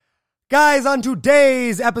Guys, on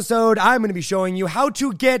today's episode, I'm going to be showing you how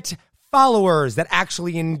to get followers that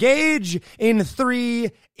actually engage in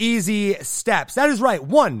 3 easy steps. That is right.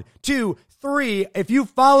 1, 2, 3. If you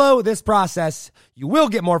follow this process, you will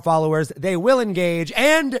get more followers. They will engage,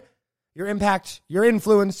 and your impact, your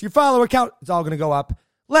influence, your follower count, it's all going to go up.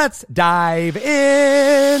 Let's dive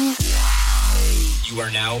in. You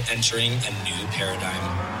are now entering a new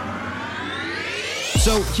paradigm.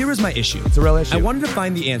 So here is my issue. It's a real issue. I wanted to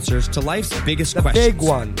find the answers to life's biggest questions. Big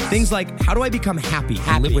ones. Things like, how do I become happy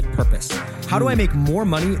and live with purpose? How do I make more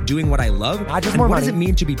money doing what I love? Not just and more what money. does it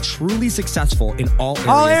mean to be truly successful in all areas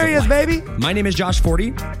All areas, of life? baby. My name is Josh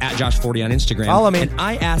Forty, at Josh Forty on Instagram. Follow me. And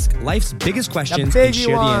I ask life's biggest questions The and biggie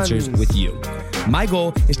share ones. the answers with you. My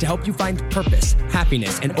goal is to help you find purpose,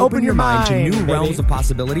 happiness, and Open open your your mind to mind, new baby. realms of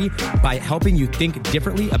possibility by helping you think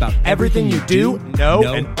differently about Everything you do, know,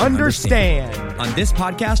 and understand. On this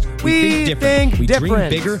podcast, We we think different, think we different. dream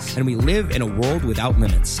bigger, and we live in a world without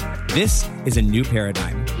limits. This is a new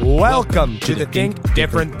paradigm. Welcome to the Think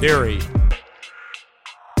Different Theory.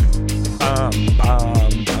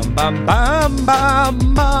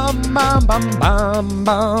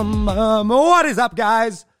 What is up,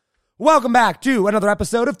 guys? Welcome back to another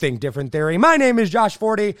episode of Think Different Theory. My name is Josh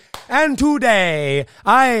Forty, and today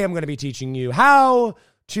I am going to be teaching you how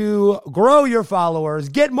to grow your followers,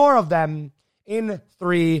 get more of them in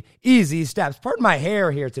 3 easy steps. Pardon my hair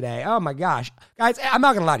here today. Oh my gosh. Guys, I'm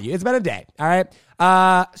not going to lie to you. It's been a day, all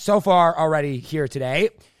right? So far already here today.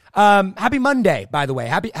 Happy Monday, by the way.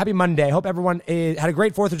 Happy Monday. Hope everyone had a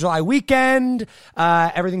great 4th of July weekend.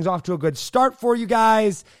 Everything's off to a good start for you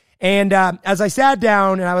guys. And as I sat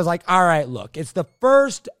down and I was like, all right, look, it's the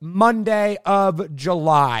first Monday of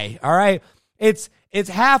July, all right? It's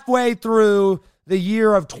halfway through the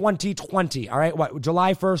year of 2020, all right? What,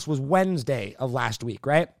 July 1st was Wednesday of last week,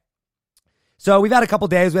 right? So we've had a couple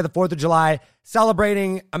days. We had the 4th of July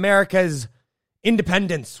celebrating America's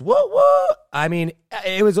independence. Woo, woo. I mean,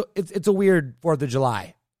 it's a weird 4th of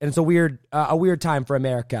July, and it's a weird time for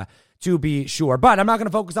America, to be sure. But I'm not going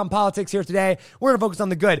to focus on politics here today. We're going to focus on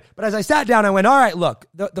the good. But as I sat down, I went, all right, look,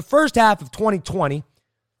 the first half of 2020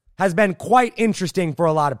 has been quite interesting for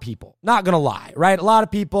a lot of people. Not going to lie, right? A lot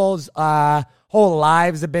of people's whole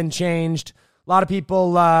lives have been changed. A lot of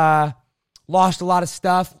people lost a lot of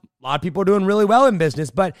stuff. A lot of people are doing really well in business.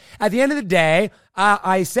 But at the end of the day,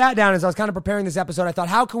 I sat down as I was kind of preparing this episode. I thought,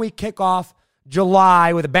 how can we kick off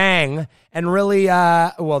July with a bang and really,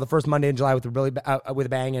 the first Monday in July with a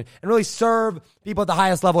bang and really serve people at the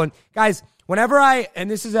highest level. And guys, whenever and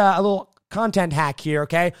this is a little content hack here,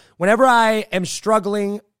 okay? Whenever I am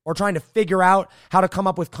struggling or trying to figure out how to come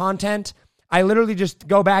up with content, I literally just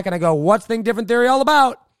go back and I go, what's Think Different Theory all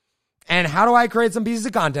about? And how do I create some pieces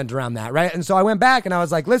of content around that, right? And so I went back and I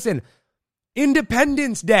was like, listen,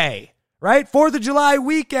 Independence Day, right? 4th of July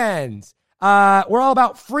weekends. We're all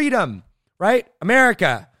about freedom, right?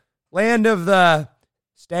 America, land of the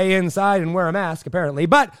stay inside and wear a mask, apparently,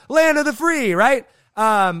 but land of the free, right?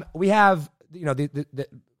 We have,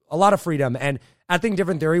 a lot of freedom. And I think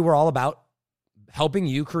Different Theory, we're all about helping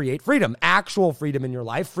you create freedom, actual freedom in your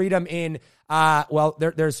life, freedom in,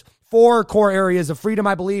 there's 4 core areas of freedom,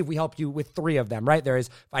 I believe. We help you with 3 of them, right? There is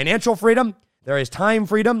financial freedom, there is time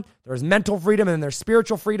freedom, there is mental freedom, and then there's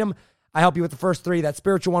spiritual freedom. I help you with the first 3, that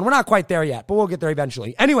spiritual one. We're not quite there yet, but we'll get there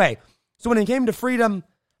eventually. Anyway, so when it came to freedom,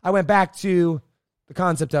 I went back to the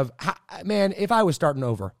concept of, man, if I was starting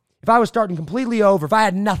over, if I was starting completely over, if I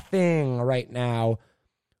had nothing right now,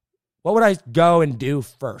 what would I go and do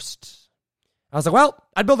first? I was like, well,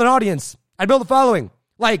 I'd build an audience. I'd build a following.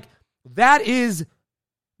 Like, that is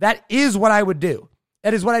what I would do.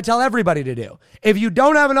 That is what I tell everybody to do. If you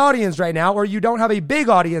don't have an audience right now, or you don't have a big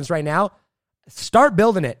audience right now, start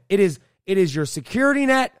building it. It is your security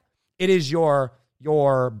net. It is your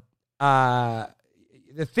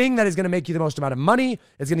the thing that is going to make you the most amount of money.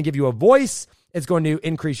 It's going to give you a voice. It's going to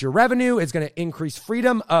increase your revenue. It's going to increase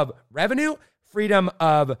freedom of revenue, freedom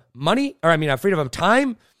of money, freedom of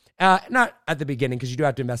time. Not at the beginning, because you do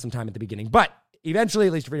have to invest some time at the beginning, but eventually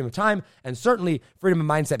at least freedom of time, and certainly freedom of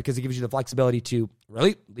mindset, because it gives you the flexibility to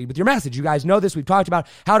really lead with your message. You guys know this. We've talked about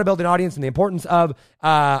how to build an audience and the importance of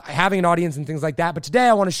having an audience and things like that. But today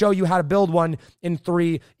I want to show you how to build one in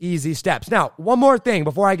 3 easy steps. Now, one more thing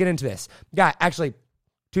before I get into this. Actually,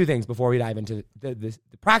 2 things before we dive into the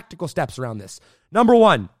practical steps around this. Number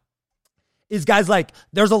 1 is, guys, like,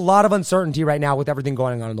 there's a lot of uncertainty right now with everything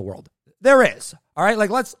going on in the world. There is. All right, like,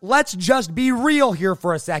 let's just be real here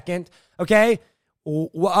for a second, okay?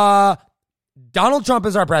 Donald Trump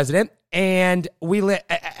is our president, and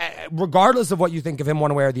regardless of what you think of him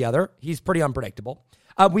one way or the other, he's pretty unpredictable.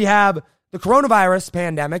 We have the coronavirus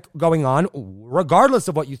pandemic going on, regardless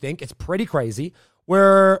of what you think, it's pretty crazy.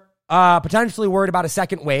 We're potentially worried about a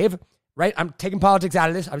second wave, right? I'm taking politics out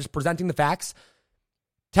of this. I'm just presenting the facts.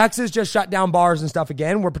 Texas just shut down bars and stuff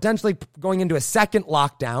again. We're potentially going into a second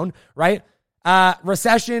lockdown, right?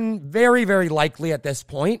 Recession, very, very likely at this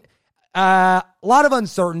point. A lot of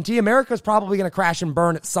uncertainty. America's probably going to crash and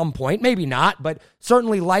burn at some point. Maybe not, but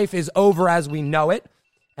certainly life is over as we know it.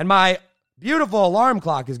 And my beautiful alarm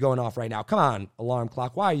clock is going off right now. Come on, alarm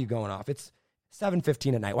clock. Why are you going off? It's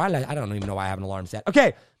 7:15 at night. I don't even know why I have an alarm set.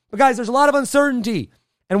 Okay, but guys, there's a lot of uncertainty.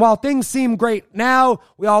 And while things seem great now,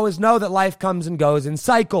 we always know that life comes and goes in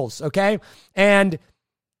cycles, okay? And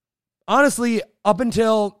honestly, up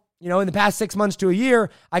until, in the past 6 months to a year,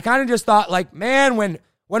 I kind of just thought like, man,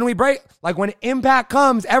 when we break, like when impact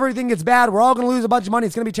comes, everything gets bad. We're all going to lose a bunch of money.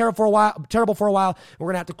 It's going to be terrible for a while.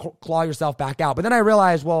 We're going to have to claw yourself back out. But then I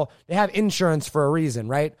realized, well, they have insurance for a reason,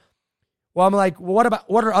 right? Well, I'm like, well,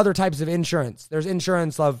 what are other types of insurance? There's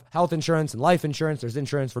insurance of health insurance and life insurance. There's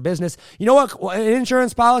insurance for business. You know what an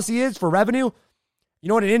insurance policy is for revenue? You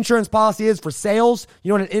know what an insurance policy is for sales? You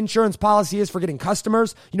know what an insurance policy is for getting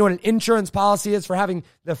customers? You know what an insurance policy is for having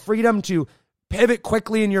the freedom to pivot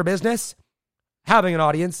quickly in your business? Having an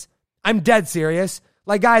audience. I'm dead serious.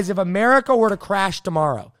 Like, guys, if America were to crash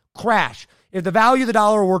tomorrow, if the value of the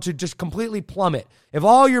dollar were to just completely plummet, if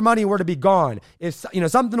all your money were to be gone, if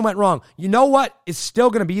something went wrong, you know what is still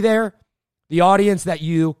going to be there? The audience that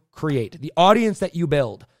you create, the audience that you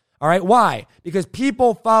build. All right. Why? Because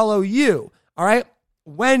people follow you. All right.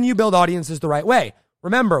 When you build audiences the right way.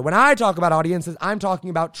 Remember, when I talk about audiences, I'm talking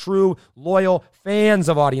about true, loyal fans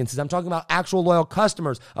of audiences. I'm talking about actual loyal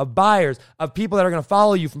customers, of buyers, of people that are going to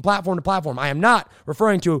follow you from platform to platform. I am not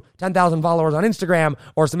referring to 10,000 followers on Instagram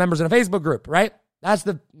or some members in a Facebook group, right? That's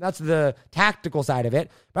the tactical side of it.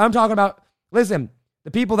 But I'm talking about, listen, the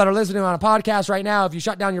people that are listening on a podcast right now, if you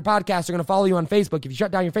shut down your podcast, they're going to follow you on Facebook. If you shut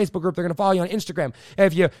down your Facebook group, they're going to follow you on Instagram.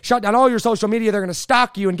 If you shut down all your social media, they're going to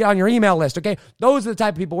stalk you and get on your email list, okay? Those are the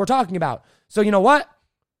type of people we're talking about. So you know what?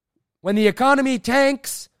 When the economy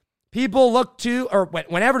tanks, people look to, or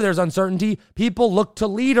whenever there's uncertainty, people look to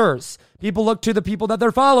leaders. People look to the people that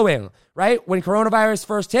they're following, right? When coronavirus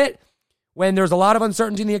first hit, when there's a lot of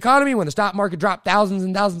uncertainty in the economy, when the stock market dropped thousands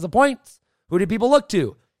and thousands of points, who did people look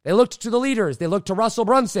to? They looked to the leaders. They looked to Russell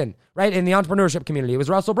Brunson, right? In the entrepreneurship community, it was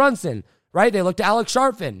Russell Brunson, right? They looked to Alex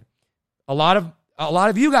Sharfin. A lot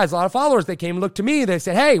of you guys, a lot of followers, they came and looked to me. They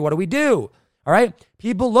said, hey, what do we do? All right?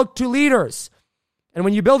 People look to leaders. And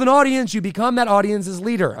when you build an audience, you become that audience's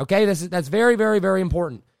leader, okay? That's very, very, very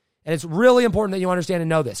important. And it's really important that you understand and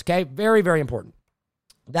know this, okay? Very, very important.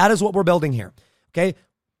 That is what we're building here, okay?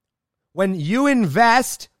 When you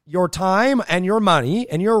invest your time and your money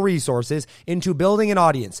and your resources into building an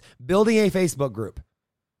audience, building a Facebook group,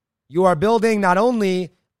 you are building not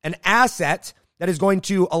only an asset that is going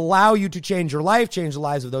to allow you to change your life, change the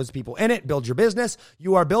lives of those people in it, build your business.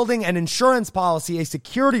 You are building an insurance policy, a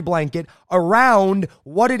security blanket around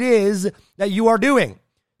what it is that you are doing.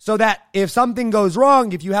 So that if something goes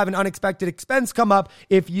wrong, if you have an unexpected expense come up,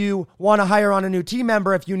 if you want to hire on a new team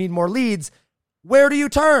member, if you need more leads, where do you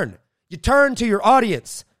turn? You turn to your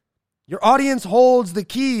audience. Your audience holds the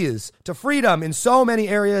keys to freedom in so many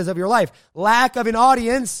areas of your life. Lack of an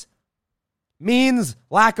audience means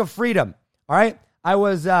lack of freedom. All right. I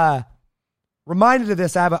was reminded of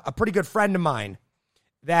this. I have a pretty good friend of mine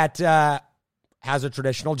that has a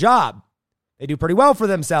traditional job. They do pretty well for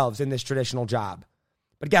themselves in this traditional job.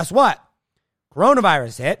 But guess what?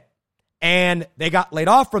 Coronavirus hit and they got laid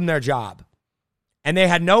off from their job and they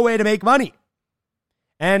had no way to make money.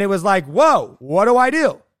 And it was like, whoa, what do I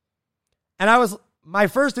do? And my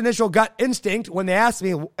first initial gut instinct when they asked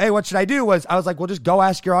me, hey, what should I do? I was like, well, just go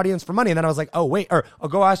ask your audience for money. And then I was like, oh, wait, or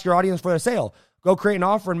go ask your audience for a sale. Go create an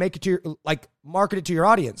offer and make it to market it to your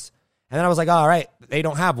audience. And then I was like, all right, they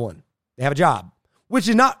don't have one. They have a job, which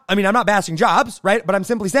is not, I'm not bashing jobs, right? But I'm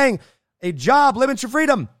simply saying a job limits your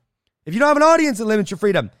freedom. If you don't have an audience, it limits your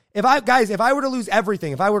freedom. If I were to lose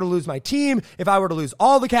everything, if I were to lose my team, if I were to lose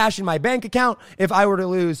all the cash in my bank account, if I were to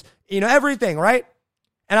lose, everything, right?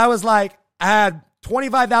 And I was like, I had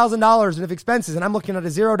 $25,000 of expenses and I'm looking at a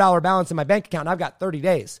 $0 balance in my bank account and I've got 30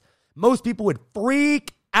 days. Most people would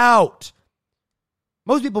freak out.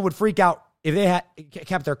 Most people would freak out if they had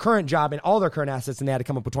kept their current job and all their current assets and they had to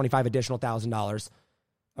come up with $25,000 additional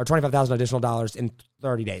or $25,000 additional in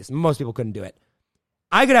 30 days. Most people couldn't do it.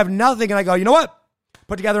 I could have nothing and I go, you know what?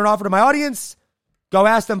 Put together an offer to my audience, go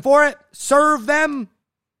ask them for it, serve them.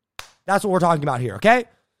 That's what we're talking about here, okay?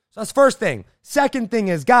 So that's the first thing. Second thing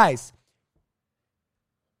is, guys,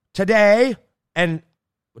 today and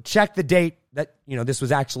check the date that, this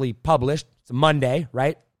was actually published. It's a Monday,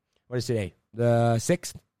 right? What is today? The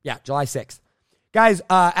 6th? Yeah, July 6th. Guys,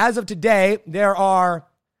 as of today, there are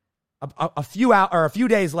a few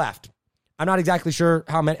days left. I'm not exactly sure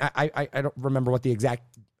how many. I don't remember what the exact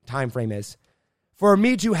time frame is. For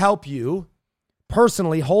me to help you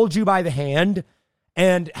personally, hold you by the hand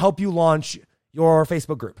and help you launch your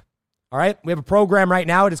Facebook group. All right? We have a program right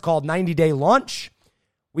now. It is called 90-Day Launch.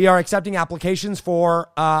 We are accepting applications for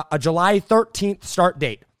a July 13th start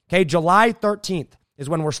date. Okay, July 13th is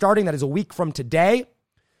when we're starting. That is a week from today.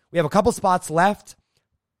 We have a couple spots left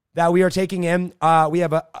that we are taking in.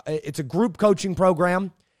 It's a group coaching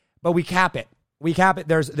program, but we cap it.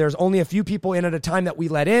 There's only a few people in at a time that we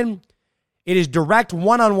let in. It is direct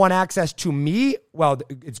one-on-one access to me. Well,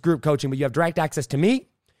 it's group coaching, but you have direct access to me.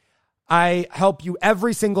 I help you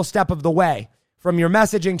every single step of the way, from your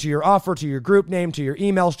messaging to your offer, to your group name, to your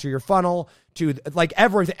emails, to your funnel, to like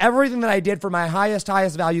everything that I did for my highest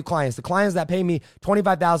value clients, the clients that pay me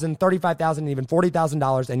 $25,000, $35,000, and even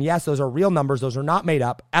 $40,000. And yes, those are real numbers. Those are not made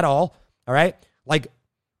up at all. All right. Like,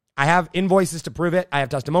 I have invoices to prove it. I have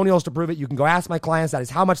testimonials to prove it. You can go ask my clients. That is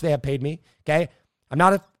how much they have paid me. Okay. I'm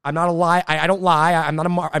not a lie. I don't lie. I'm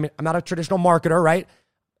not a traditional marketer, right?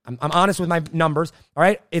 I'm honest with my numbers. All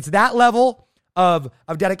right. It's that level of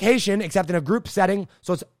dedication, except in a group setting.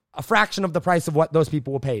 So it's a fraction of the price of what those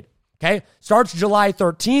people were paid. Okay. Starts July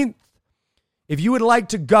 13th. If you would like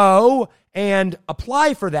to go and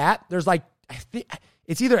apply for that, there's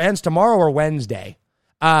it's either ends tomorrow or Wednesday.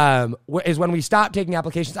 Is when we stop taking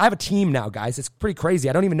applications. I have a team now, guys. It's pretty crazy.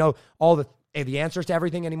 I don't even know all the answers to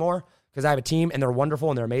everything anymore because I have a team and they're wonderful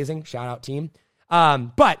and they're amazing. Shout out team.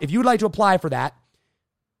 But if you would like to apply for that,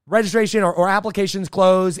 registration or applications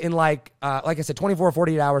close in like I said, 24 or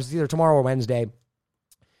 48 hours. It's either tomorrow or Wednesday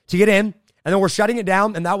to get in. And then we're shutting it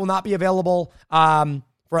down, and that will not be available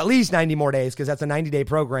for at least 90 more days because that's a 90-day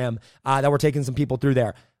program that we're taking some people through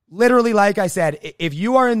there. Literally, like I said, if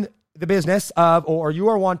you are in the business of, or you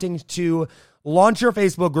are wanting to launch your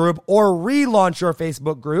Facebook group or relaunch your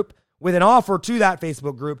Facebook group with an offer to that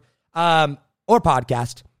Facebook group or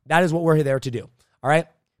podcast, that is what we're there to do. All right.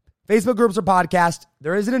 Facebook groups or podcast.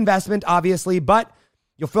 There is an investment, obviously, but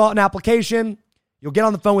you'll fill out an application. You'll get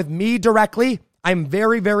on the phone with me directly. I'm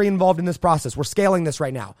very, very involved in this process. We're scaling this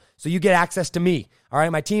right now. So you get access to me. All right.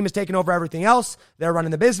 My team is taking over everything else. They're running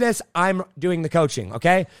the business. I'm doing the coaching.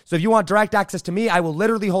 Okay. So if you want direct access to me, I will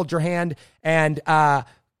literally hold your hand and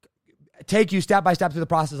take you step by step through the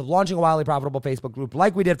process of launching a wildly profitable Facebook group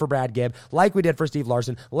like we did for Brad Gibb, like we did for Steve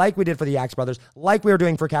Larson, like we did for the Axe Brothers, like we are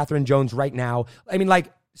doing for Catherine Jones right now. I mean,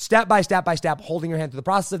 like, step by step, holding your hand through the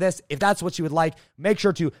process of this. If that's what you would like, make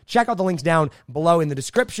sure to check out the links down below in the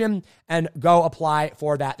description and go apply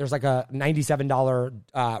for that. There's like a $97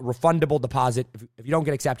 refundable deposit. If you don't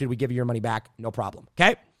get accepted, we give you your money back. No problem.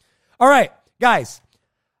 Okay? All right, guys.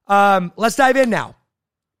 Let's dive in now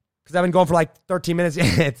because I've been going for like 13 minutes.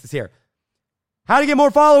 It's here. How to get more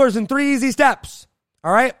followers in 3 easy steps.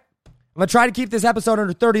 All right? I'm going to try to keep this episode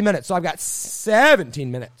under 30 minutes, so I've got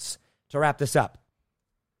 17 minutes to wrap this up.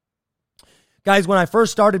 Guys, when I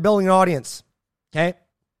first started building an audience, okay,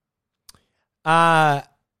 I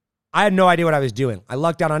had no idea what I was doing. I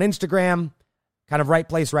lucked out on Instagram, kind of right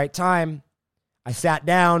place, right time. I sat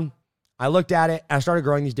down, I looked at it, and I started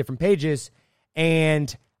growing these different pages,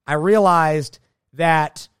 and I realized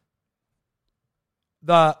that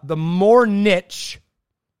the more niche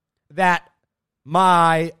that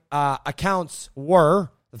my accounts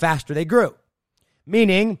were, the faster they grew.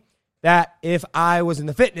 Meaning that if I was in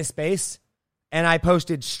the fitness space, and I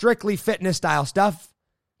posted strictly fitness style stuff,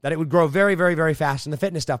 that it would grow very, very, very fast in the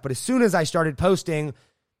fitness stuff. But as soon as I started posting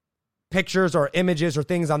pictures or images or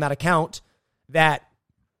things on that account that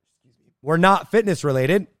were not fitness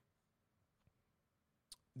related,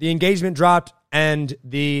 the engagement dropped and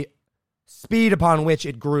the speed upon which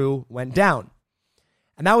it grew went down.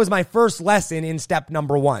 And that was my first lesson in step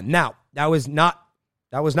number 1. Now, that was not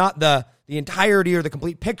the entirety or the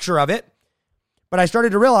complete picture of it, but I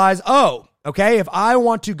started to realize, okay, if I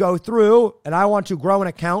want to go through and I want to grow an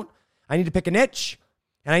account, I need to pick a niche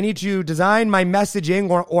and I need to design my messaging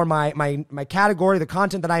or my category, the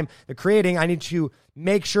content that I'm creating. I need to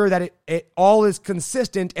make sure that it all is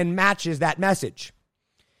consistent and matches that message.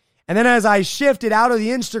 And then as I shifted out of the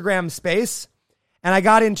Instagram space and I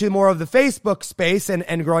got into more of the Facebook space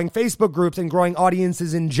and growing Facebook groups and growing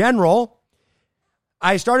audiences in general,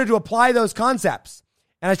 I started to apply those concepts.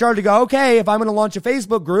 And I started to go, okay, if I'm going to launch a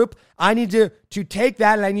Facebook group, I need to take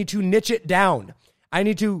that and I need to niche it down. I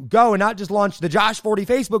need to go and not just launch the Josh 40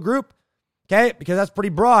 Facebook group, Okay, because that's pretty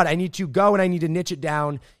broad. I need to go and I need to niche it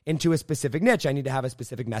down into a specific niche. I need to have a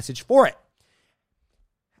specific message for it.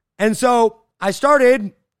 And so I started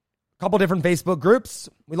a couple different Facebook groups.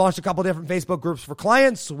 We launched a couple different Facebook groups for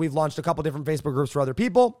clients. We've launched a couple different Facebook groups for other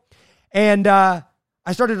people. And I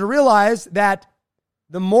started to realize that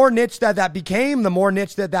the more niche that became, the more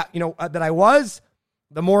niche that I was,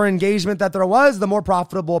 the more engagement that there was, the more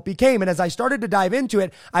profitable it became. And as I started to dive into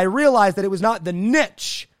it, I realized that it was not the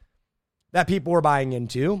niche that people were buying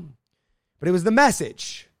into, but it was the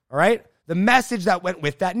message. All right. The message that went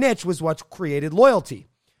with that niche was what created loyalty.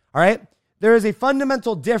 All right. There is a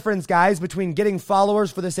fundamental difference, guys, between getting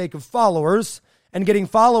followers for the sake of followers and getting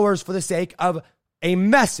followers for the sake of a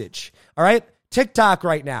message. All right. TikTok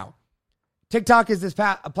right now. TikTok is this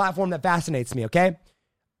a platform that fascinates me. Okay.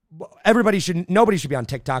 Nobody should be on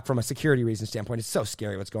TikTok from a security reason standpoint. It's so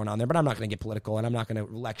scary what's going on there, but I'm not going to get political and I'm not going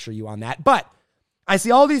to lecture you on that. But I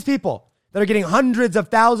see all these people that are getting hundreds of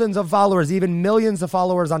thousands of followers, even millions of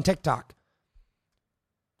followers on TikTok.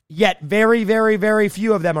 Yet very, very, very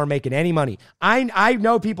few of them are making any money. I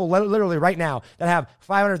know people literally right now that have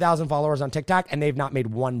 500,000 followers on TikTok and they've not made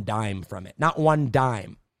one dime from it. Not one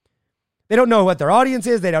dime. They don't know what their audience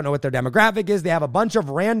is. They don't know what their demographic is. They have a bunch of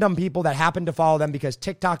random people that happen to follow them because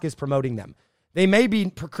TikTok is promoting them. They may be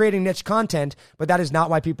creating niche content, but that is not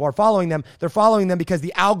why people are following them. They're following them because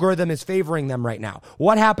the algorithm is favoring them right now.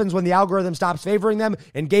 What happens when the algorithm stops favoring them?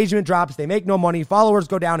 Engagement drops. They make no money. Followers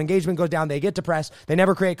go down. Engagement goes down. They get depressed. They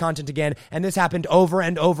never create content again. And this happened over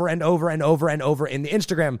and over and over and over and over in the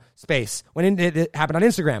Instagram space. When it happened on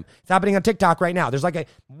Instagram, it's happening on TikTok right now. There's like a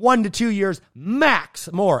 1 to 2 years max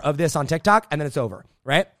more of this on TikTok, and then it's over,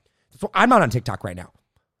 right? So I'm not on TikTok right now.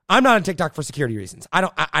 I'm not on TikTok for security reasons. I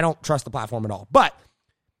don't trust the platform at all. But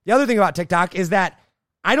the other thing about TikTok is that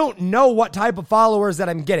I don't know what type of followers that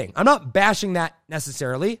I'm getting. I'm not bashing that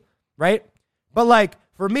necessarily, right? But like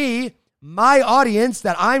for me, my audience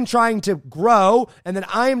that I'm trying to grow and that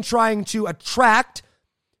I'm trying to attract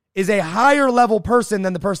is a higher level person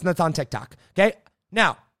than the person that's on TikTok. Okay.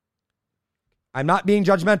 Now, I'm not being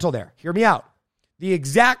judgmental there. Hear me out. The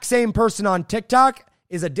exact same person on TikTok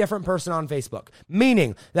is a different person on Facebook.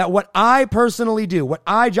 Meaning that what I personally do, what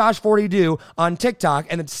I, Josh Forti, do on TikTok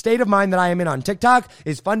and the state of mind that I am in on TikTok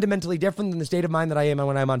is fundamentally different than the state of mind that I am in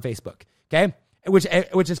when I'm on Facebook. Okay? Which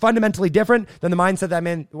is fundamentally different than the mindset that I'm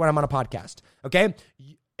in when I'm on a podcast. Okay?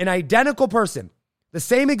 An identical person, the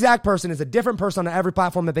same exact person is a different person on every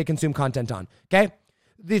platform that they consume content on. Okay?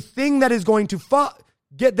 The thing that is going to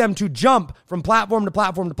get them to jump from platform to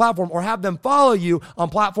platform to platform or have them follow you on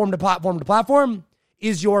platform to platform to platform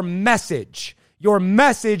is your message. Your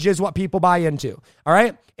message is what people buy into. All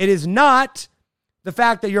right? It is not the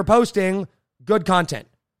fact that you're posting good content.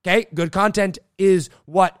 Okay? Good content is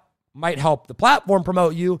what might help the platform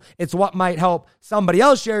promote you. It's what might help somebody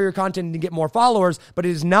else share your content and get more followers, but it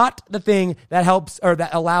is not the thing that helps or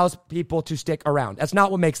that allows people to stick around. That's not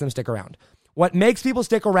what makes them stick around. What makes people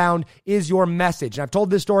stick around is your message. And I've told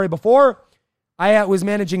this story before. I was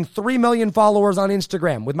managing 3 million followers on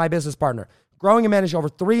Instagram with my business partner. Growing and managing over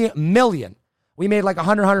 3 million. We made like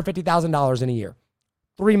 $150,000 in a year.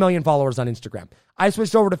 3 million followers on Instagram. I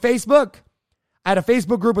switched over to Facebook. I had a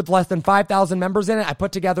Facebook group with less than 5,000 members in it. I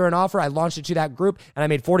put together an offer. I launched it to that group and I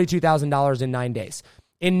made $42,000 in 9 days.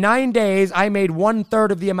 In 9 days, I made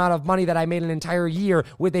 1/3 of the amount of money that I made an entire year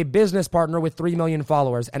with a business partner with 3 million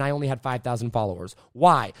followers, and I only had 5,000 followers.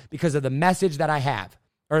 Why? Because of the message that I had.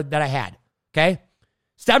 Okay?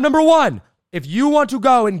 Step number 1. If you want to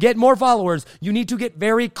go and get more followers, you need to get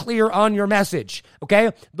very clear on your message,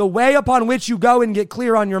 okay? The way upon which you go and get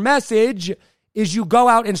clear on your message is you go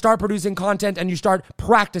out and start producing content and you start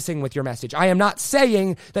practicing with your message. I am not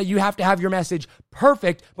saying that you have to have your message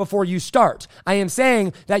perfect before you start. I am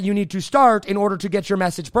saying that you need to start in order to get your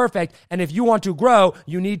message perfect. And if you want to grow,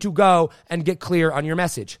 you need to go and get clear on your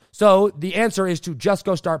message. So the answer is to just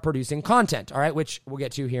go start producing content, all right, which we'll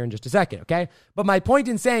get to here in just a second, okay? But my point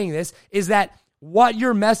in saying this is that what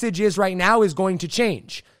your message is right now is going to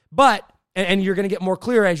change. And you're going to get more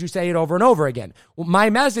clear as you say it over and over again. My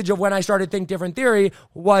message of when I started Think Different Theory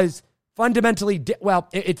was fundamentally,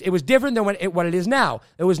 it was different than what it is now.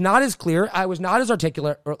 It was not as clear. I was not as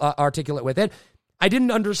articulate with it. I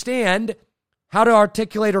didn't understand how to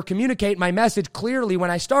articulate or communicate my message clearly when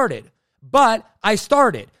I started. But I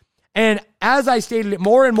started. And as I stated it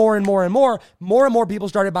more and more and more and more and more people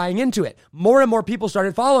started buying into it. More and more people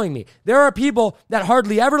started following me. There are people that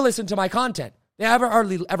hardly ever listen to my content. They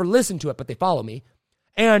hardly ever listen to it, but they follow me.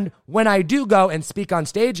 And when I do go and speak on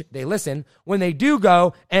stage, they listen. When they do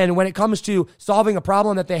go, and when it comes to solving a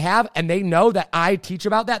problem that they have, and they know that I teach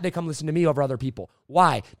about that, they come listen to me over other people.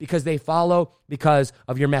 Why? Because they follow because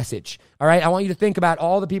of your message. All right? I want you to think about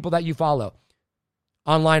all the people that you follow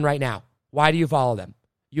online right now. Why do you follow them?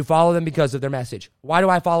 You follow them because of their message. Why do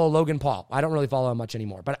I follow Logan Paul? I don't really follow him much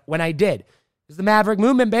anymore. But when I did, it's the Maverick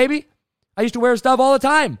movement, baby. I used to wear stuff all the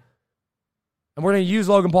time. And we're going to use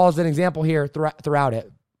Logan Paul as an example here throughout the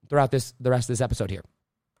rest of this episode here.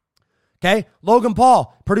 Okay? Logan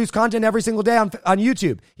Paul produced content every single day on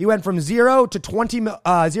YouTube. He went from 0 to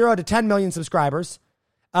 10 million subscribers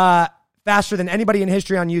faster than anybody in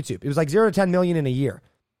history on YouTube. It was like 0 to 10 million in a year.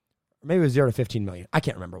 Or maybe it was 0 to 15 million. I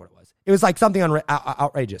can't remember what it was. It was like something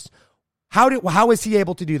outrageous. How was he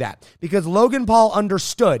able to do that? Because Logan Paul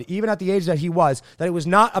understood, even at the age that he was, that it was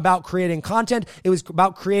not about creating content. It was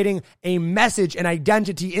about creating a message and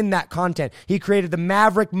identity in that content. He created the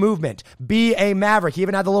Maverick movement. Be a Maverick. He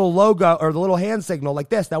even had the little logo or the little hand signal like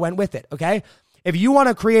this that went with it, okay? If you want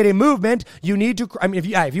to create a movement, you need to,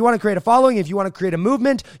 if you want to create a following, if you want to create a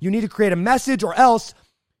movement, you need to create a message, or else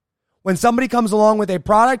when somebody comes along with a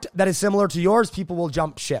product that is similar to yours, people will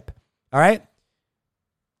jump ship, all right?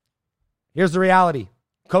 Here's the reality.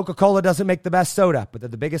 Coca-Cola doesn't make the best soda, but they're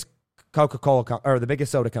the biggest the biggest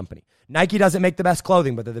soda company. Nike doesn't make the best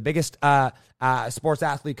clothing, but they're the biggest sports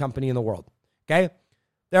athlete company in the world. Okay?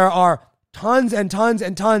 There are tons and tons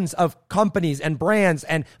and tons of companies and brands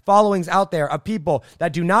and followings out there of people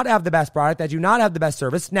that do not have the best product, that do not have the best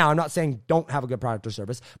service. Now, I'm not saying don't have a good product or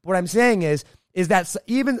service, but what I'm saying is that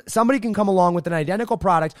even somebody can come along with an identical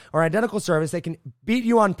product or identical service. They can beat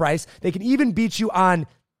you on price. They can even beat you on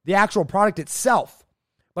the actual product itself.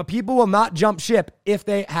 But people will not jump ship if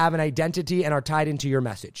they have an identity and are tied into your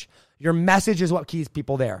message. Your message is what keeps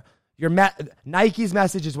people there. Nike's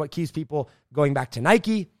message is what keeps people going back to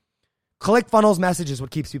Nike. ClickFunnels' message is what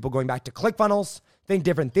keeps people going back to ClickFunnels. Think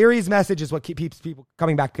Different Theory's message is what keeps people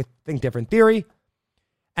coming back to Think Different Theory.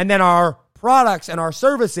 And then our products and our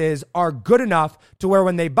services are good enough to where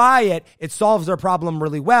when they buy it, it solves their problem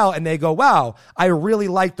really well. And they go, wow, I really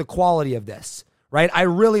like the quality of this. Right? I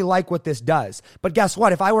really like what this does. But guess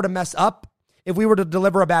what? If I were to mess up, if we were to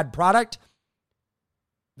deliver a bad product,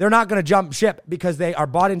 they're not going to jump ship because they are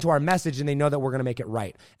bought into our message and they know that we're going to make it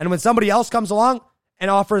right. And when somebody else comes along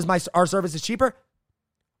and offers our services cheaper,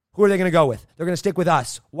 who are they going to go with? They're going to stick with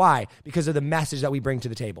us. Why? Because of the message that we bring to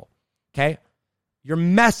the table. Okay? Your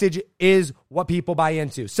message is what people buy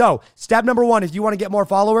into. So step number 1, if you want to get more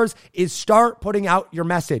followers, is start putting out your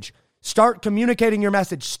message. Start communicating your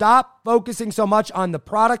message. Stop focusing so much on the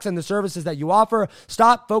products and the services that you offer.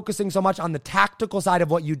 Stop focusing so much on the tactical side of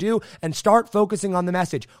what you do and start focusing on the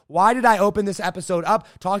message. Why did I open this episode up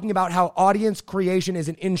talking about how audience creation is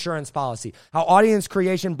an insurance policy, how audience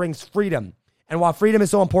creation brings freedom, and why freedom is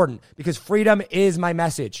so important? Because freedom is my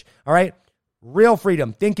message, all right? Real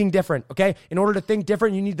freedom, thinking different, okay? In order to think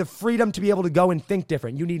different, you need the freedom to be able to go and think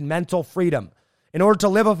different. You need mental freedom. In order to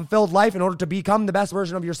live a fulfilled life, in order to become the best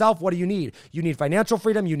version of yourself, what do you need? You need financial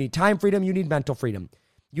freedom, you need time freedom, you need mental freedom.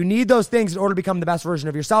 You need those things in order to become the best version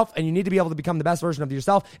of yourself, and you need to be able to become the best version of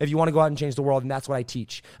yourself if you want to go out and change the world, and that's what I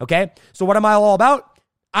teach, okay? So what am I all about?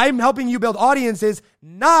 I'm helping you build audiences,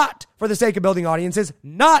 not for the sake of building audiences,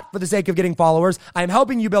 not for the sake of getting followers. I'm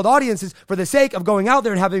helping you build audiences for the sake of going out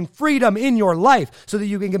there and having freedom in your life so that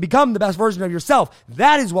you can become the best version of yourself.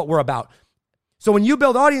 That is what we're about. So when you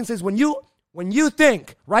build audiences, when you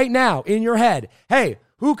think right now in your head, hey,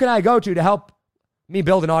 who can I go to help me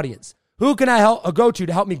build an audience? Who can I go to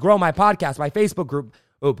help me grow my podcast, my Facebook group?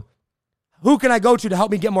 Who can I go to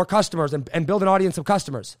help me get more customers and build an audience of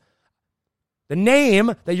customers? The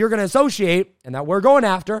name that you're going to associate and that we're going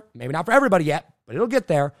after, maybe not for everybody yet, but it'll get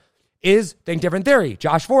there, is Think Different Theory,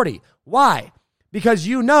 Josh Forti. Why? Because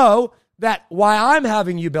you know that why I'm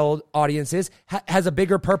having you build audiences has a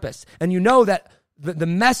bigger purpose. And you know that the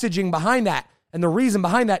messaging behind that and the reason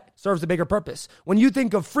behind that serves a bigger purpose. When you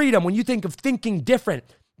think of freedom, when you think of thinking different,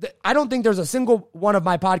 I don't think there's a single one of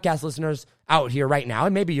my podcast listeners out here right now,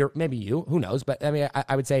 and maybe you, who knows, but I mean,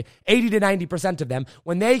 I would say 80 to 90% of them,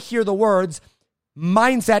 when they hear the words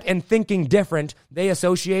mindset and thinking different, they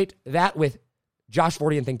associate that with Josh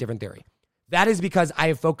Forti and Think Different Theory. That is because I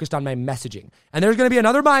have focused on my messaging. And there's going to be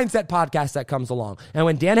another mindset podcast that comes along. And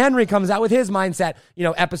when Dan Henry comes out with his mindset,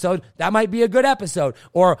 episode, that might be a good episode.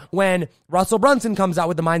 Or when Russell Brunson comes out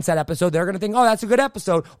with the mindset episode, they're going to think, oh, that's a good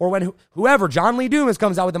episode. Or when whoever, John Lee Dumas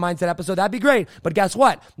comes out with the mindset episode, that'd be great. But guess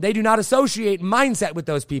what? They do not associate mindset with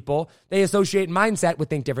those people. They associate mindset with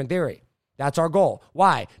Think Different Theory. That's our goal.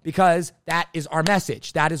 Why? Because that is our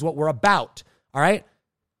message. That is what we're about. All right?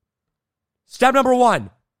 Step number 1,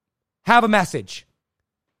 have a message.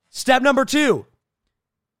 Step number 2.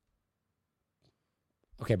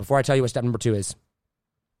 Okay, before I tell you what step number 2 is,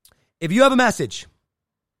 if you have a message,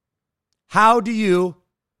 how do you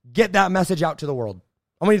get that message out to the world?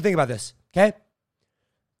 I want you to think about this, okay?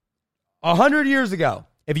 100 years ago,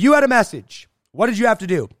 if you had a message, what did you have to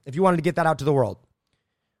do if you wanted to get that out to the world?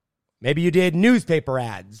 Maybe you did newspaper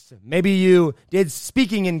ads. Maybe you did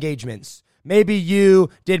speaking engagements. Maybe you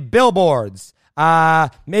did billboards.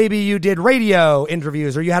 Maybe you did radio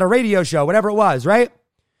interviews, or you had a radio show, whatever it was, right?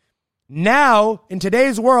 Now, in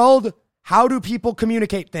today's world, how do people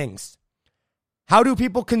communicate things? How do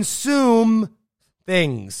people consume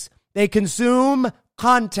things? They consume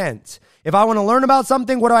content. If I want to learn about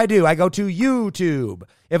something, what do? I go to YouTube.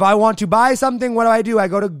 If I want to buy something, what do? I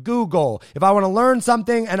go to Google. If I want to learn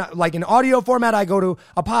something and like in audio format, I go to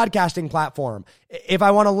a podcasting platform. If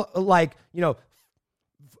I want to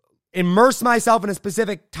immerse myself in a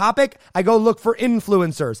specific topic, I go look for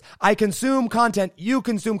influencers. I consume content. You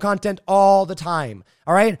consume content all the time.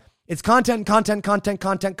 All right? It's content.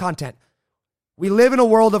 We live in a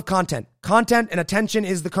world of content. Content and attention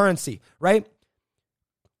is the currency, right?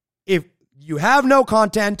 If you have no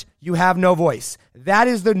content, you have no voice. That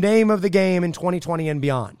is the name of the game in 2020 and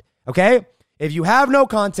beyond, okay? If you have no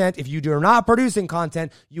content, if you are not producing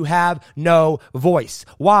content, you have no voice.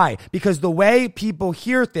 Why? Because the way people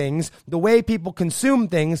hear things, the way people consume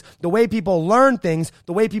things, the way people learn things,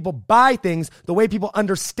 the way people buy things, the way people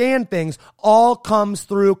understand things, all comes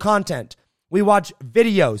through content. We watch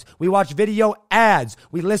videos. We watch video ads.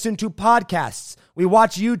 We listen to podcasts. We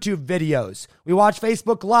watch YouTube videos. We watch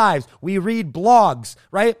Facebook Lives. We read blogs,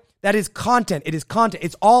 right? That is content. It is content.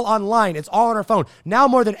 It's all online. It's all on our phone. Now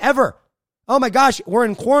more than ever. Oh my gosh, we're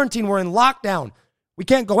in quarantine. We're in lockdown. We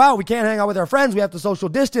can't go out. We can't hang out with our friends. We have to social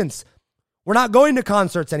distance. We're not going to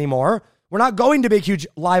concerts anymore. We're not going to big, huge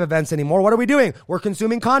live events anymore. What are we doing? We're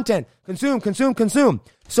consuming content. Consume.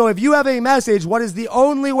 So if you have a message, what is the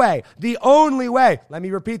only way, let me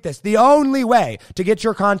repeat this, the only way to get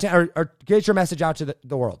your content or get your message out to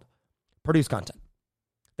the world? Produce content.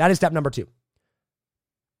 That is step number 2.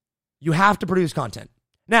 You have to produce content.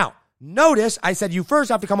 Now, notice I said you first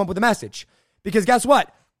have to come up with a message. Because guess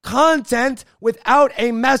what? Content without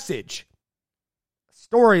a message,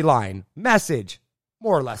 storyline, message,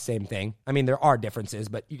 more or less same thing. I mean, there are differences,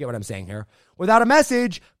 but you get what I'm saying here. Without a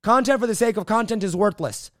message, content for the sake of content is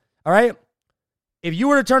worthless. All right? If you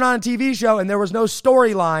were to turn on a TV show and there was no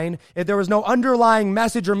storyline, if there was no underlying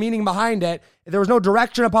message or meaning behind it, if there was no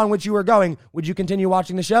direction upon which you were going, would you continue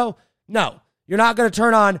watching the show? No. You're not going to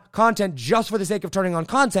turn on content just for the sake of turning on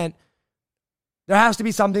content. There has to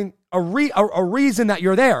be something, a reason that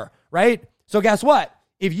you're there, right? So guess what?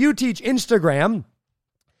 If you teach Instagram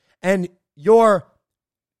and you're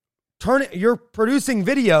producing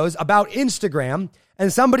videos about Instagram,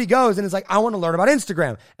 and somebody goes and is like, I want to learn about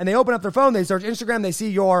Instagram. And they open up their phone, they search Instagram, they see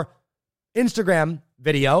your Instagram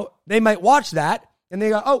video. They might watch that and they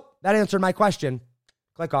go, oh, that answered my question.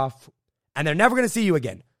 Click off. And they're never going to see you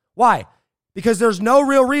again. Why? Because there's no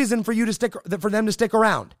real reason for them to stick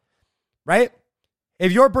around, right?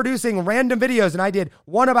 If you're producing random videos, and I did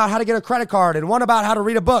one about how to get a credit card, and one about how to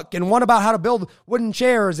read a book, and one about how to build wooden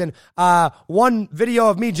chairs, and one video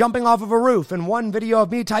of me jumping off of a roof, and one video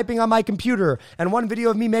of me typing on my computer, and one video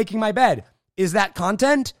of me making my bed. Is that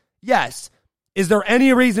content? Yes. Is there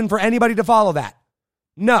any reason for anybody to follow that?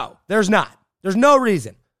 No, there's not. There's no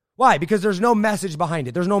reason. Why? Because there's no message behind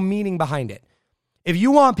it. There's no meaning behind it. If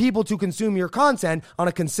you want people to consume your content on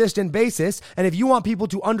a consistent basis, and if you want people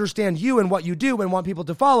to understand you and what you do and want people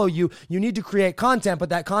to follow you, you need to create content, but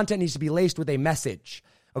that content needs to be laced with a message,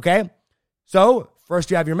 okay? So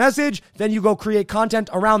first you have your message, then you go create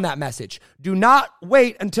content around that message. Do not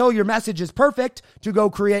wait until your message is perfect to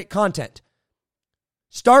go create content.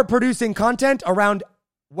 Start producing content around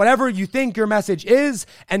whatever you think your message is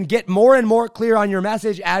and get more and more clear on your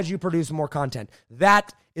message as you produce more content.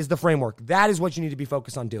 That is the framework. That is what you need to be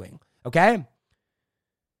focused on doing, okay?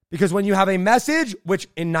 Because when you have a message, which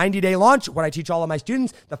in 90-day launch, what I teach all of my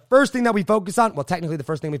students, the first thing that we focus on, well, technically the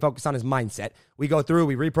first thing we focus on is mindset. We go through,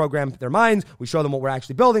 we reprogram their minds, we show them what we're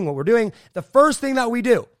actually building, what we're doing. The first thing that we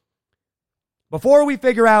do, before we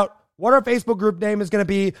figure out what our Facebook group name is going to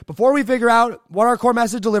be, before we figure out what our core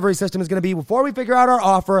message delivery system is going to be, before we figure out our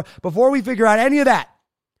offer, before we figure out any of that,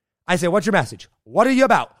 I say, what's your message? What are you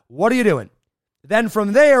about? What are you doing? Then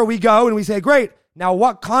from there, we go and we say, great, now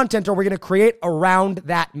what content are we going to create around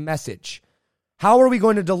that message? How are we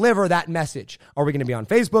going to deliver that message? Are we going to be on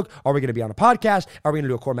Facebook? Are we going to be on a podcast? Are we going to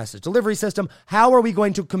do a core message delivery system? How are we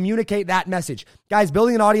going to communicate that message? Guys,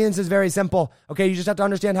 building an audience is very simple. Okay, you just have to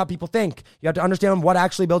understand how people think. You have to understand what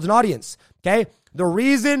actually builds an audience. Okay, the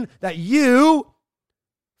reason that you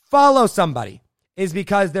follow somebody is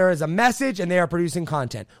because there is a message and they are producing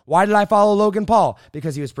content. Why did I follow Logan Paul?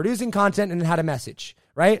 Because he was producing content and had a message,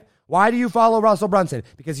 right? Why do you follow Russell Brunson?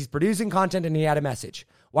 Because he's producing content and he had a message.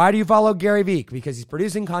 Why do you follow Gary Vee? Because he's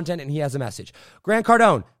producing content and he has a message. Grant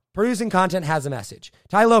Cardone, producing content, has a message.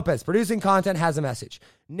 Tai Lopez, producing content, has a message.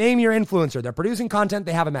 Name your influencer. They're producing content,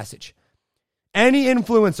 they have a message. Any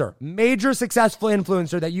influencer, major successful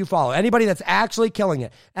influencer that you follow, anybody that's actually killing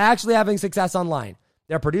it, actually having success online,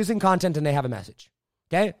 they're producing content and they have a message.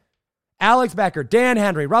 Okay? Alex Becker, Dan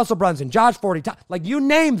Henry, Russell Brunson, Josh Forty, like you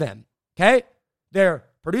name them. Okay? They're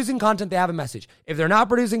producing content, they have a message. If they're not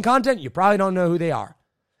producing content, you probably don't know who they are.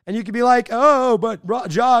 And you could be like, oh, but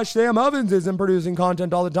Josh, Sam Ovens isn't producing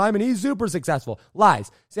content all the time and he's super successful. Lies.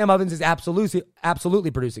 Sam Ovens is absolutely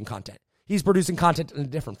producing content. He's producing content in a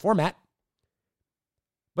different format.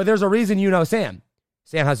 But there's a reason you know Sam.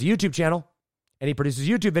 Sam has a YouTube channel and he produces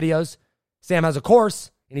YouTube videos. Sam has a course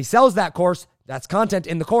and he sells that course. That's content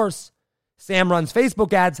in the course. Sam runs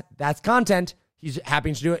Facebook ads. That's content. He's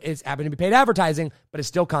happy to do it. It's happening to be paid advertising, but it's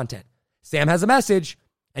still content. Sam has a message.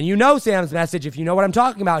 And you know Sam's message, if you know what I'm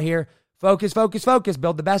talking about here. Focus, focus, focus.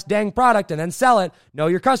 Build the best dang product and then sell it. Know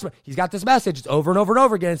your customer. He's got this message. It's over and over and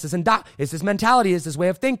over again. It's this mentality. It's this way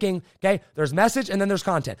of thinking. Okay? There's message and then there's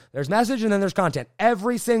content. There's message and then there's content.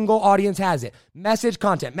 Every single audience has it. Message,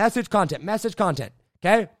 content, message, content, message, content.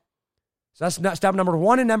 Okay? So that's step number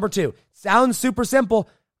 1 and number 2. Sounds super simple.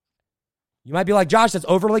 You might be like, Josh, that's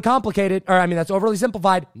overly complicated. That's overly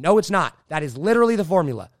simplified. No, it's not. That is literally the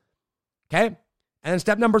formula. Okay? And then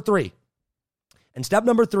step number 3. And step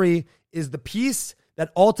number 3 is the piece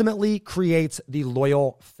that ultimately creates the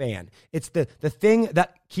loyal fan. It's the thing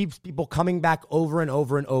that keeps people coming back over and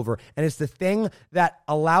over and over. And it's the thing that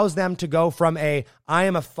allows them to go from I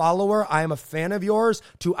am a follower, I am a fan of yours,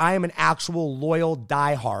 to I am an actual loyal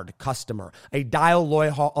diehard customer. A diehard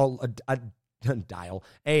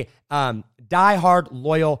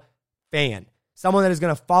loyal fan. Someone that is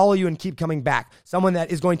going to follow you and keep coming back. Someone that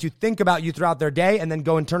is going to think about you throughout their day and then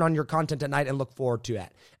go and turn on your content at night and look forward to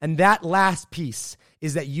it. And that last piece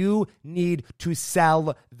is that you need to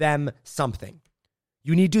sell them something.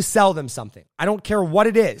 You need to sell them something. I don't care what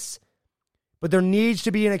it is, but there needs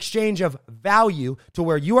to be an exchange of value to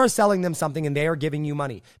where you are selling them something and they are giving you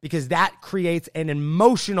money, because that creates an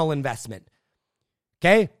emotional investment.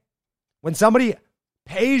 Okay? When somebody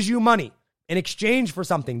pays you money in exchange for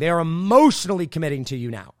something, they are emotionally committing to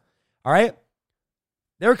you now. All right?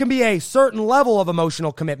 There can be a certain level of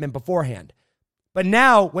emotional commitment beforehand. But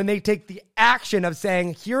now, when they take the action of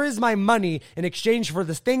saying, here is my money in exchange for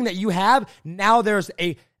this thing that you have, now there's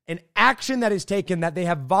an action that is taken, that they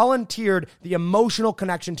have volunteered the emotional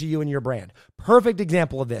connection to you and your brand. Perfect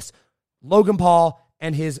example of this, Logan Paul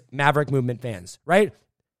and his Maverick Movement fans, right?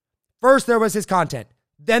 First, there was his content.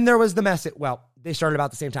 Then there was the message. Well, they started about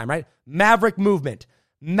the same time, right? Maverick Movement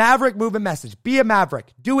message. Be a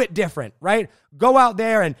maverick. Do it different, right? Go out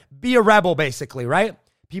there and be a rebel, basically, right?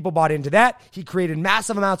 People bought into that. He created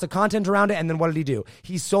massive amounts of content around it. And then what did he do?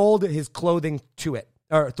 He sold his clothing to it,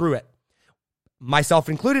 or through it. Myself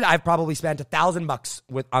included, I've probably spent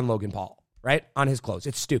 $1,000 on Logan Paul, right? On his clothes.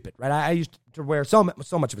 It's stupid, right? I used to wear so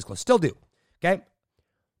much of his clothes. Still do, okay?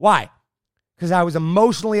 Why? Because I was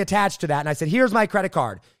emotionally attached to that. And I said, here's my credit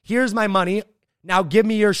card. Here's my money. Now give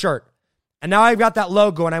me your shirt. And now I've got that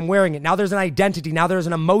logo and I'm wearing it. Now there's an identity. Now there's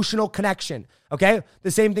an emotional connection. Okay? The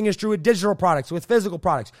same thing is true with digital products, with physical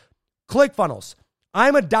products. ClickFunnels.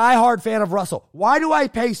 I'm a diehard fan of Russell. Why do I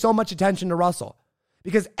pay so much attention to Russell?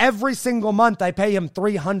 Because every single month I pay him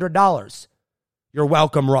 $300. You're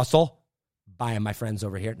welcome, Russell. Buying my friends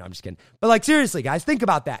over here. No, I'm just kidding. But like, seriously, guys, think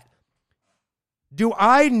about that. Do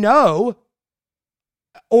I know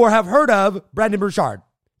or have heard of Brendon Burchard?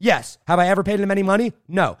 Yes. Have I ever paid him any money?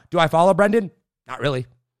 No. Do I follow Brendon? Not really,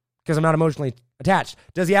 because I'm not emotionally attached.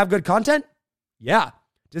 Does he have good content? Yeah.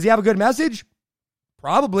 Does he have a good message?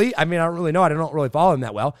 Probably. I don't really know. I don't really follow him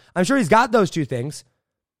that well. I'm sure he's got those two things.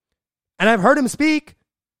 And I've heard him speak.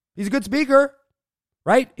 He's a good speaker,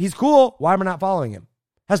 right? He's cool. Why am I not following him?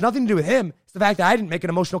 Has nothing to do with him. It's the fact that I didn't make an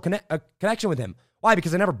emotional connection with him. Why?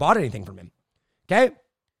 Because I never bought anything from him. Okay?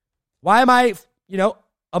 Why am I,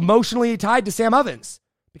 emotionally tied to Sam Ovens?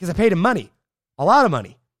 Because I paid him money, a lot of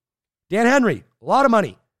money. Dan Henry, a lot of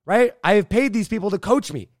money, right? I have paid these people to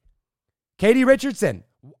coach me. Katie Richardson,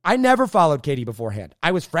 I never followed Katie beforehand.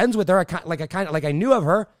 I was friends with her, like I knew of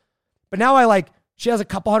her, but now I She has a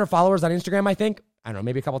couple hundred followers on Instagram, I think. I don't know,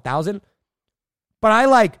 maybe a couple thousand. But I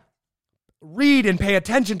like read and pay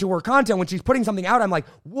attention to her content. When she's putting something out, I'm like,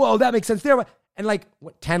 whoa, that makes sense there. And like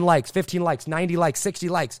 10 likes, 15 likes, 90 likes, 60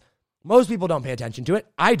 likes. Most people don't pay attention to it.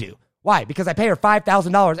 I do. Why? Because I pay her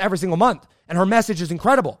 $5,000 every single month and her message is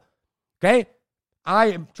incredible. Okay?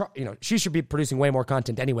 She should be producing way more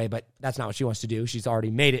content anyway, but that's not what she wants to do. She's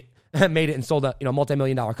already made it and sold a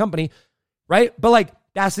multi-million-dollar company, right? But like,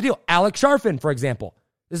 that's the deal. Alex Sharfin, for example,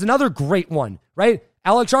 is another great one, right?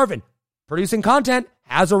 Alex Sharfin, producing content,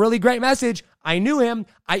 has a really great message. I knew him.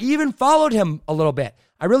 I even followed him a little bit.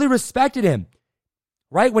 I really respected him,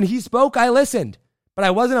 right? When he spoke, I listened, but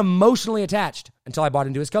I wasn't emotionally attached until I bought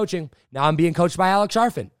into his coaching. Now I'm being coached by Alex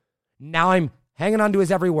Sharfin. Now I'm hanging on to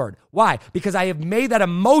his every word. Why? Because I have made that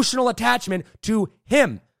emotional attachment to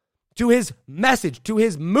him, to his message, to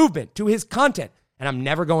his movement, to his content, and I'm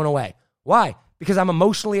never going away. Why? Because I'm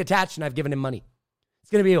emotionally attached and I've given him money. It's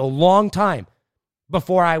going to be a long time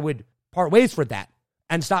before I would part ways for that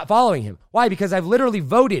and stop following him. Why? Because I've literally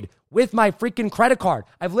voted with my freaking credit card.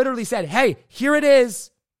 I've literally said, hey, here it is.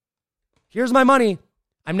 Here's my money.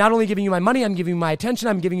 I'm not only giving you my money, I'm giving you my attention,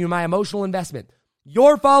 I'm giving you my emotional investment.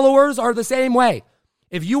 Your followers are the same way.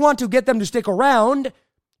 If you want to get them to stick around,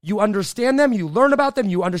 you understand them, you learn about them,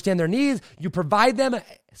 you understand their needs, you provide them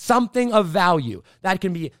something of value. That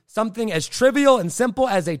can be something as trivial and simple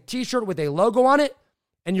as a t-shirt with a logo on it,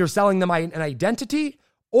 and you're selling them an identity,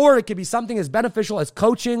 or it could be something as beneficial as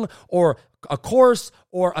coaching or a course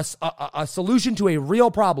or a solution to a real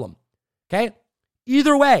problem, okay?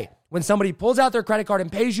 Either way, when somebody pulls out their credit card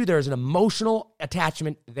and pays you, there's an emotional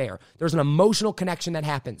attachment there. There's an emotional connection that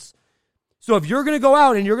happens. So if you're going to go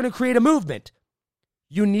out and you're going to create a movement,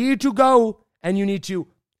 you need to go and you need to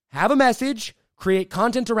have a message, create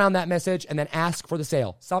content around that message, and then ask for the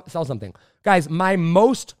sale. Sell something. Guys, my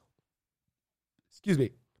most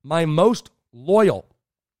loyal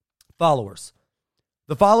followers,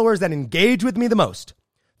 the followers that engage with me the most,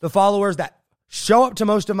 the followers that show up to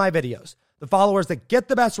most of my videos, the followers that get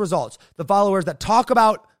the best results, the followers that talk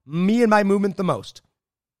about me and my movement the most,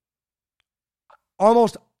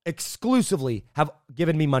 almost exclusively have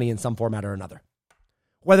given me money in some format or another.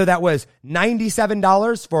 Whether that was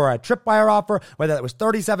 $97 for a tripwire offer, whether that was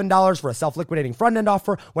 $37 for a self-liquidating front-end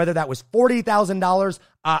offer, whether that was $40,000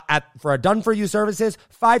 for a done-for-you services,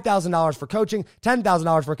 $5,000 for coaching,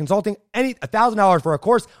 $10,000 for consulting, $1,000 for a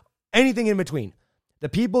course, anything in between. The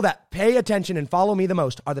people that pay attention and follow me the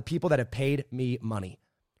most are the people that have paid me money.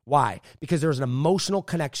 Why? Because there's an emotional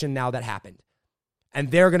connection now that happened. And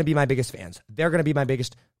they're going to be my biggest fans. They're going to be my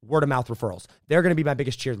biggest word-of-mouth referrals. They're going to be my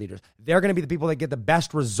biggest cheerleaders. They're going to be the people that get the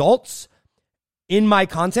best results in my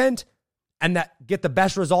content and that get the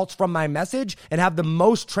best results from my message and have the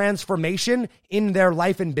most transformation in their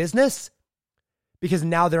life and business because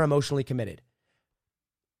now they're emotionally committed.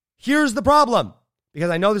 Here's the problem, because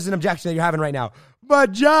I know this is an objection that you're having right now.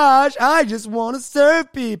 But Josh, I just want to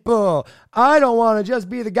serve people. I don't want to just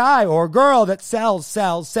be the guy or girl that sells.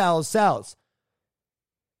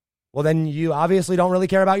 Well, then you obviously don't really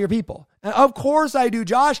care about your people. And of course I do,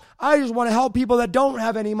 Josh. I just want to help people that don't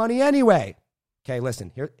have any money anyway. Okay,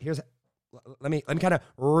 listen, let me kind of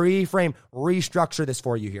restructure this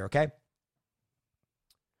for you here, okay?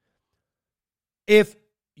 If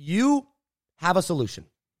you have a solution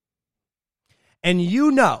and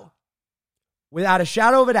you know without a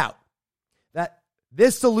shadow of a doubt that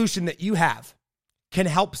this solution that you have can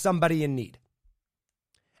help somebody in need,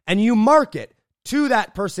 and you market to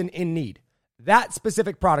that person in need, that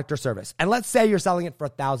specific product or service. And let's say you're selling it for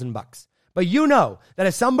 $1,000, but you know that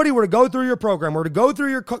if somebody were to go through your program or to go through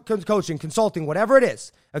your coaching, consulting, whatever it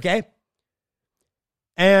is, okay,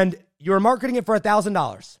 and you're marketing it for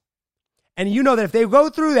 $1,000, and you know that if they go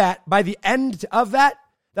through that, by the end of that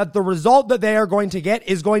the result that they are going to get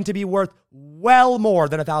is going to be worth well more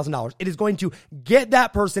than $1,000. It is going to get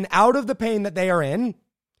that person out of the pain that they are in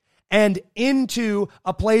and into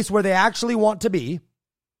a place where they actually want to be.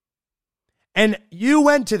 And you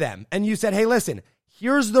went to them and you said, hey, listen,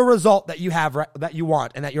 here's the result that you have, that you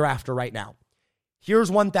want and that you're after right now. Here's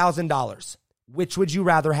 $1,000. Which would you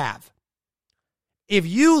rather have? If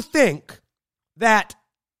you think that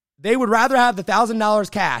they would rather have the $1,000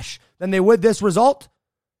 cash than they would this result,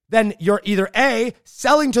 then you're either A,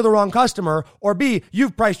 selling to the wrong customer, or B,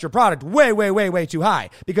 you've priced your product way too high,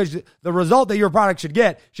 because the result that your product should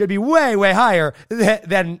get should be way higher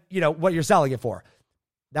than what you're selling it for.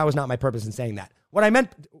 That was not my purpose in saying that. What I meant,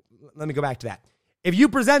 let me go back to that. If you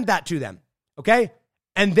present that to them, okay,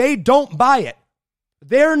 and they don't buy it,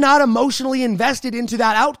 they're not emotionally invested into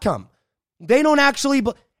that outcome. They don't actually,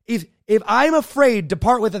 if I'm afraid to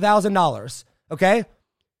part with $1,000, okay?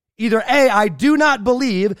 Either A, I do not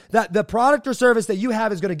believe that the product or service that you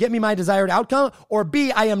have is going to get me my desired outcome, or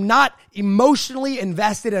B, I am not emotionally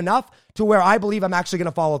invested enough to where I believe I'm actually going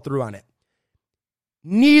to follow through on it.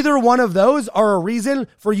 Neither one of those are a reason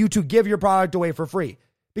for you to give your product away for free.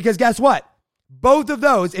 Because guess what? Both of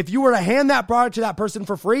those, if you were to hand that product to that person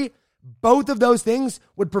for free, both of those things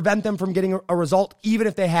would prevent them from getting a result, even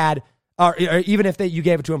if they had, or even if you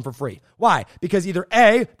gave it to them for free. Why? Because either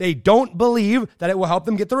A, they don't believe that it will help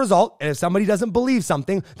them get the result, and if somebody doesn't believe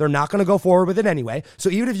something, they're not going to go forward with it anyway. So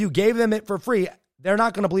even if you gave them it for free, they're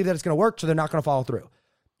not going to believe that it's going to work, so they're not going to follow through.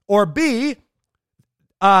 Or B,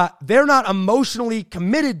 they're not emotionally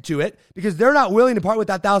committed to it because they're not willing to part with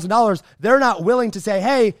that $1,000. They're not willing to say,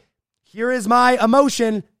 hey, here is my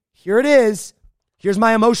emotion. Here it is. Here's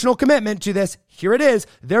my emotional commitment to this. Here it is.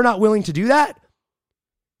 They're not willing to do that.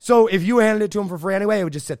 So if you handed it to them for free anyway, it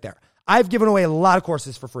would just sit there. I've given away a lot of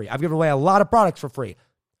courses for free. I've given away a lot of products for free.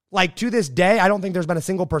 Like to this day, I don't think there's been a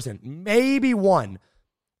single person, maybe one,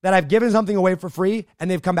 that I've given something away for free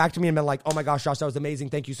and they've come back to me and been like, oh my gosh, Josh, that was amazing.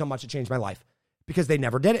 Thank you so much. It changed my life. Because they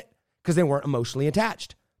never did it. Because they weren't emotionally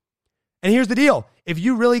attached. And here's the deal. If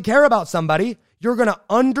you really care about somebody, you're going to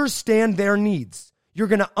understand their needs. You're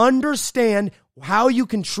going to understand how you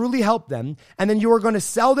can truly help them. And then you are going to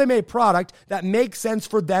sell them a product that makes sense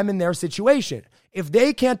for them in their situation. If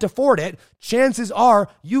they can't afford it, chances are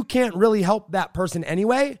you can't really help that person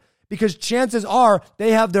anyway, because chances are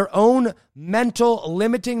they have their own mental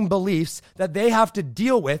limiting beliefs that they have to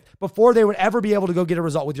deal with before they would ever be able to go get a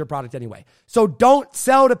result with your product anyway. So don't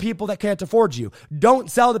sell to people that can't afford you. Don't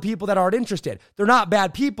sell to people that aren't interested. They're not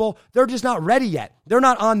bad people. They're just not ready yet. They're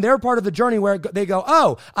not on their part of the journey where they go,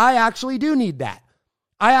 oh, I actually do need that.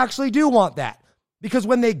 I actually do want that. Because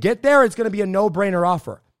when they get there, it's going to be a no-brainer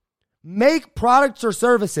offer. Make products or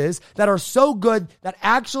services that are so good that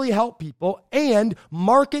actually help people and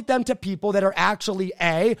market them to people that are actually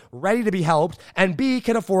A, ready to be helped, and B,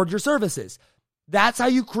 can afford your services. That's how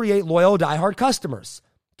you create loyal, diehard customers,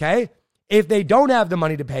 okay? If they don't have the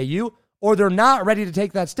money to pay you or they're not ready to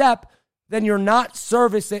take that step, then you're not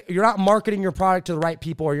marketing your product to the right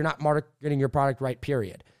people, or you're not marketing your product right,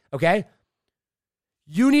 period, okay?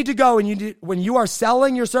 You need to go and when you are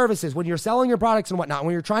selling your services, when you're selling your products and whatnot,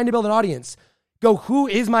 when you're trying to build an audience, go, who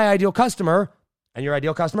is my ideal customer? And your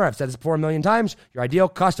ideal customer, I've said this before a million times, your ideal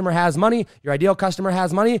customer has money, your ideal customer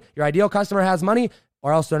has money, your ideal customer has money,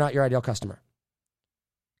 or else they're not your ideal customer.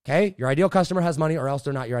 Okay? Your ideal customer has money, or else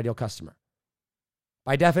they're not your ideal customer.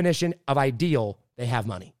 By definition of ideal, they have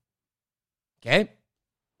money. Okay?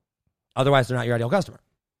 Otherwise, they're not your ideal customer.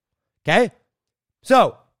 Okay?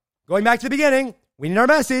 So, going back to the beginning, we need our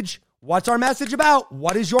message. What's our message about?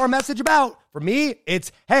 What is your message about? For me,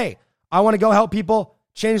 it's, hey, I want to go help people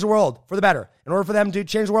change the world for the better. In order for them to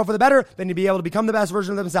change the world for the better, they need to be able to become the best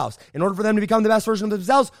version of themselves. In order for them to become the best version of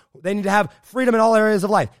themselves, they need to have freedom in all areas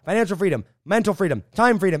of life. Financial freedom, mental freedom,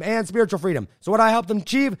 time freedom, and spiritual freedom. So what do I help them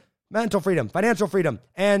achieve? Mental freedom, financial freedom,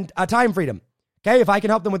 and time freedom. Okay, if I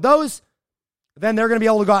can help them with those, then they're going to be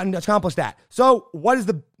able to go out and accomplish that. So what is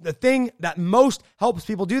the thing that most helps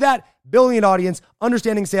people do that? Building an audience,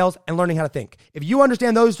 understanding sales, and learning how to think. If you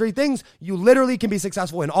understand those three things, you literally can be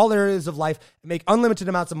successful in all areas of life, make unlimited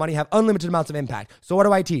amounts of money, have unlimited amounts of impact. So what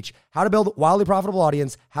do I teach? How to build a wildly profitable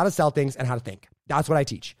audience, how to sell things, and how to think. That's what I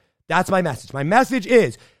teach. That's my message. My message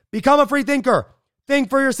is become a free thinker. Think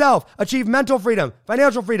for yourself. Achieve mental freedom,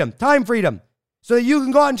 financial freedom, time freedom, so that you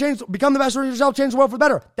can go out and become the best version of yourself, change the world for the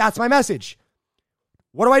better. That's my message.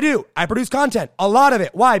 What do? I produce content, a lot of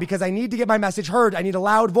it. Why? Because I need to get my message heard. I need a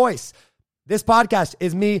loud voice. This podcast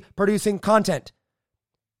is me producing content.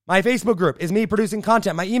 My Facebook group is me producing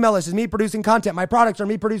content. My email list is me producing content. My products are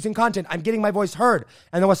me producing content. I'm getting my voice heard.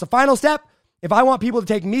 And then what's the final step? If I want people to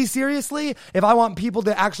take me seriously, if I want people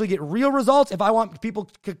to actually get real results, if I want people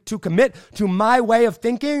to commit to my way of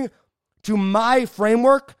thinking, to my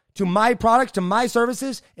framework, to my products, to my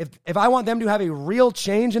services, if I want them to have a real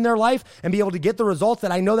change in their life and be able to get the results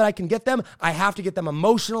that I know that I can get them, I have to get them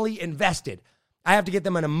emotionally invested. I have to get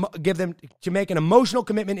them to make an emotional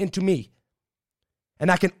commitment into me. And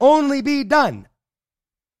that can only be done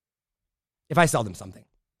if I sell them something.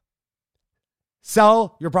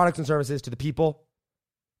 Sell your products and services to the people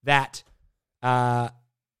that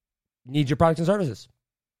need your products and services.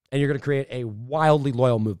 And you're going to create a wildly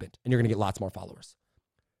loyal movement, and you're going to get lots more followers.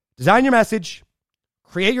 Design your message,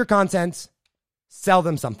 create your content, sell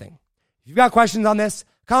them something. If you've got questions on this,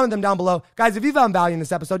 Comment them down below. Guys, if you found value in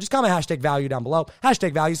this episode, just comment hashtag value down below.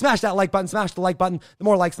 Hashtag value. Smash that like button. Smash the like button. The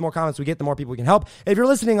more likes, the more comments we get, the more people we can help. If you're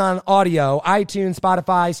listening on audio, iTunes,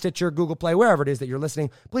 Spotify, Stitcher, Google Play, wherever it is that you're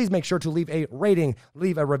listening, please make sure to leave a rating,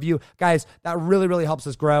 leave a review. Guys, that really, really helps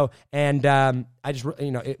us grow. And I just,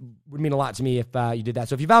 it would mean a lot to me if you did that.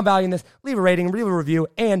 So if you found value in this, leave a rating, leave a review,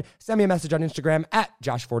 and send me a message on Instagram at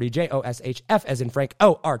Josh40, Joshf as in Frank,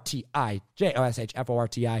 O-R-T-I,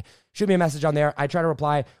 Joshforti. Shoot me a message on there. I try to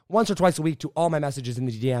reply once or twice a week to all my messages in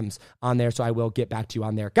the DMs on there, so I will get back to you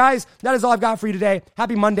on there. Guys, that is all I've got for you today.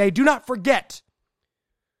 Happy Monday. Do not forget,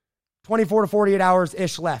 24 to 48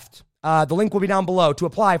 hours-ish left. The link will be down below to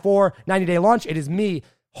apply for 90-day launch. It is me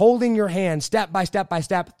holding your hand step by step by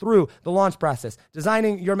step through the launch process,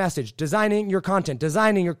 designing your message, designing your content,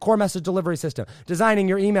 designing your core message delivery system, designing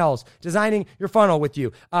your emails, designing your funnel with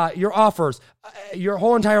you, your offers, your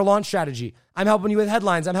whole entire launch strategy. I'm helping you with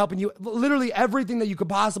headlines. I'm helping you literally everything that you could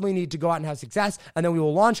possibly need to go out and have success. And then we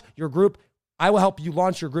will launch your group. I will help you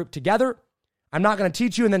launch your group together. I'm not going to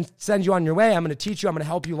teach you and then send you on your way. I'm going to teach you. I'm going to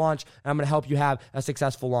help you launch, and I'm going to help you have a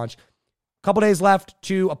successful launch. A couple days left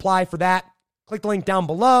to apply for that. Click the link down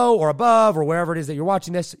below or above or wherever it is that you're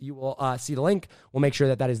watching this. You will see the link. We'll make sure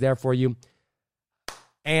that that is there for you.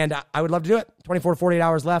 And I would love to do it. 24 to 48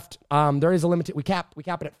 hours left. There is a limit. We cap it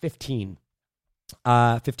at 15.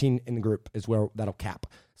 15 in the group is where that'll cap.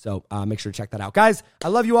 So make sure to check that out. Guys, I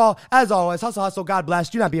love you all. As always, hustle, hustle. God bless.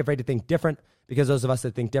 Do not be afraid to think different, because those of us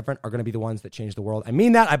that think different are going to be the ones that change the world. I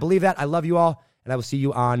mean that. I believe that. I love you all. And I will see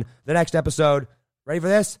you on the next episode. Ready for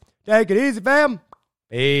this? Take it easy, fam.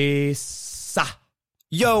 Peace.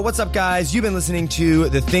 Yo, what's up, guys? You've been listening to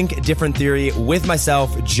the Think Different Theory with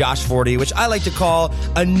myself, Josh Forti, which I like to call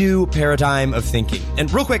a new paradigm of thinking.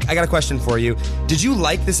 And real quick, I got a question for you. Did you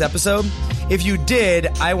like this episode? If you did,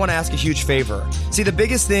 I want to ask a huge favor. See, the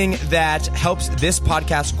biggest thing that helps this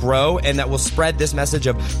podcast grow and that will spread this message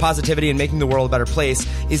of positivity and making the world a better place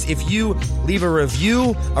is if you leave a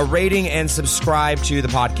review, a rating, and subscribe to the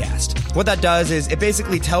podcast. What that does is it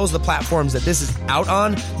basically tells the platforms that this is out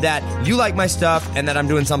on that you like my stuff and that I'm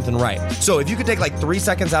doing something right. So if you could take like 3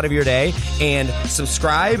 seconds out of your day and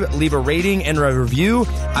subscribe, leave a rating and a review,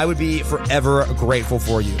 I would be forever grateful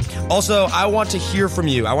for you. Also, I want to hear from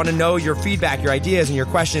you. I want to know your feedback, your ideas, and your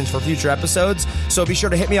questions for future episodes. So be sure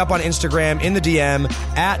to hit me up on Instagram in the DM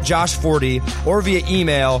at Josh40 or via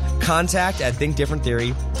email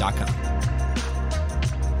contact@thinkdifferenttheory.com.